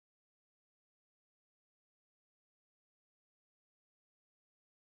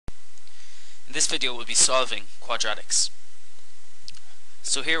In this video we'll be solving quadratics.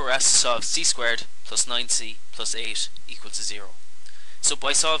 So here we're asked to solve c squared plus 9c plus 8 equal to 0. So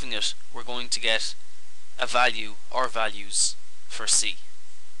by solving it we're going to get a value or values for c.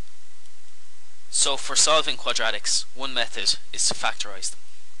 So for solving quadratics, one method is to factorize them.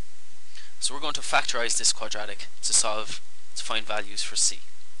 So we're going to factorize this quadratic to find values for c.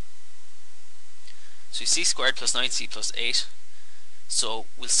 So c squared plus 9c plus 8. So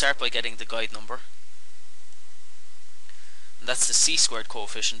we'll start by getting the guide number, and that's the c squared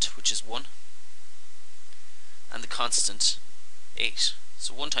coefficient, which is 1, and the constant 8.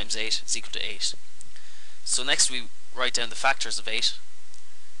 So 1 times 8 is equal to 8. So next we write down the factors of 8.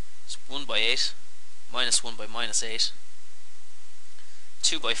 So 1 by 8, minus 1 by minus 8,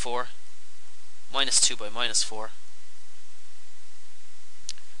 2 by 4, minus 2 by minus 4,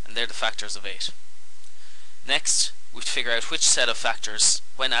 and they're the factors of 8. Next, we have to figure out which set of factors,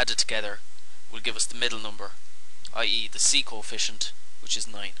 when added together, will give us the middle number, i.e. the c coefficient, which is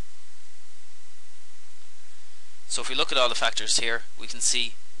 9. So if we look at all the factors here, we can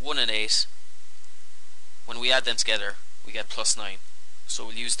see 1 and 8, when we add them together, we get plus 9. So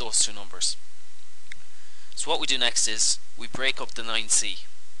we'll use those two numbers. So what we do next is, we break up the 9c.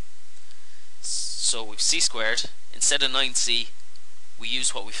 So we've c squared, instead of 9c, we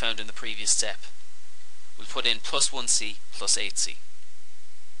use what we found in the previous step. We'll put in plus 1c plus 8c.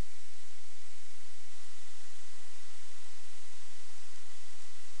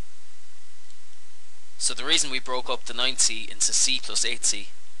 So the reason we broke up the 9c into c plus 8c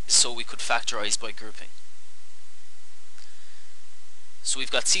is so we could factorize by grouping. So we've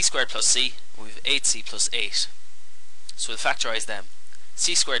got c squared plus c, and we've 8c plus 8. So we'll factorize them.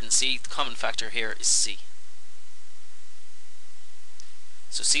 C squared and c, the common factor here is c.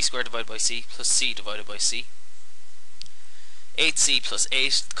 So c squared divided by c plus c divided by c. 8c plus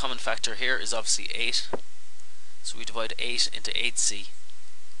 8, the common factor here is obviously 8. So we divide 8 into 8c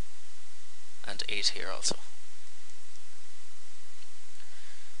and 8 here also.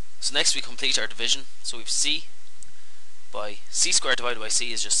 So next we complete our division. So we have c by c squared divided by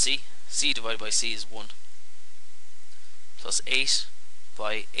c is just c divided by c is 1, plus 8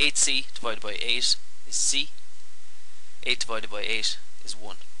 by 8c divided by 8 is c, 8 divided by 8 is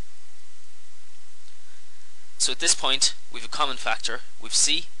 1. So at this point we have a common factor. We have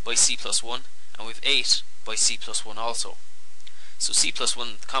c by c plus 1, and we have 8 by c plus 1 also. So c plus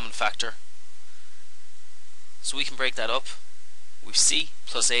 1 the common factor. So we can break that up. We have c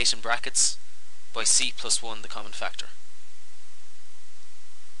plus 8 in brackets by c plus 1 the common factor.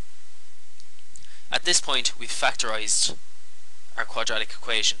 At this point we've factorized our quadratic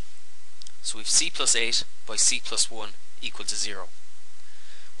equation. So we have c plus 8 by c plus 1 equal to 0.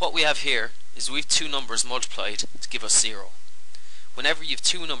 What we have here is we have two numbers multiplied to give us 0. Whenever you have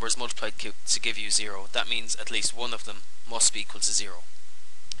two numbers multiplied to give you 0, that means at least one of them must be equal to 0.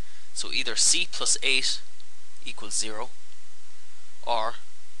 So either c plus 8 equals 0 or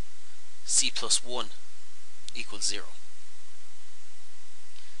c plus 1 equals 0.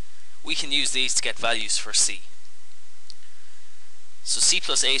 We can use these to get values for c. So c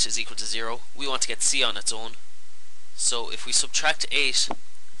plus 8 is equal to 0. We want to get c on its own. So if we subtract 8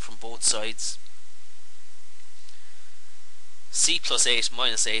 from both sides, c plus 8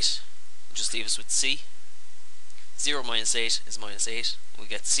 minus 8 will just leave us with c. 0 minus 8 is minus 8. We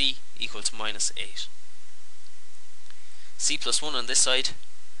get c equal to minus 8. C plus 1 on this side,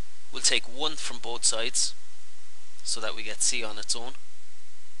 we'll take 1 from both sides so that we get c on its own.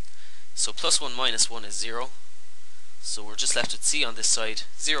 So plus 1 minus 1 is 0. So we're just left with c on this side.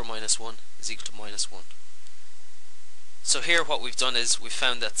 0 minus 1 is equal to minus 1. So here what we've done is we've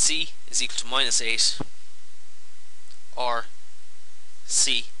found that c is equal to minus 8 or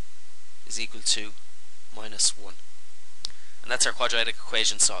c is equal to minus 1. And that's our quadratic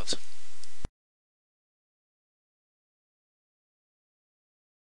equation solved.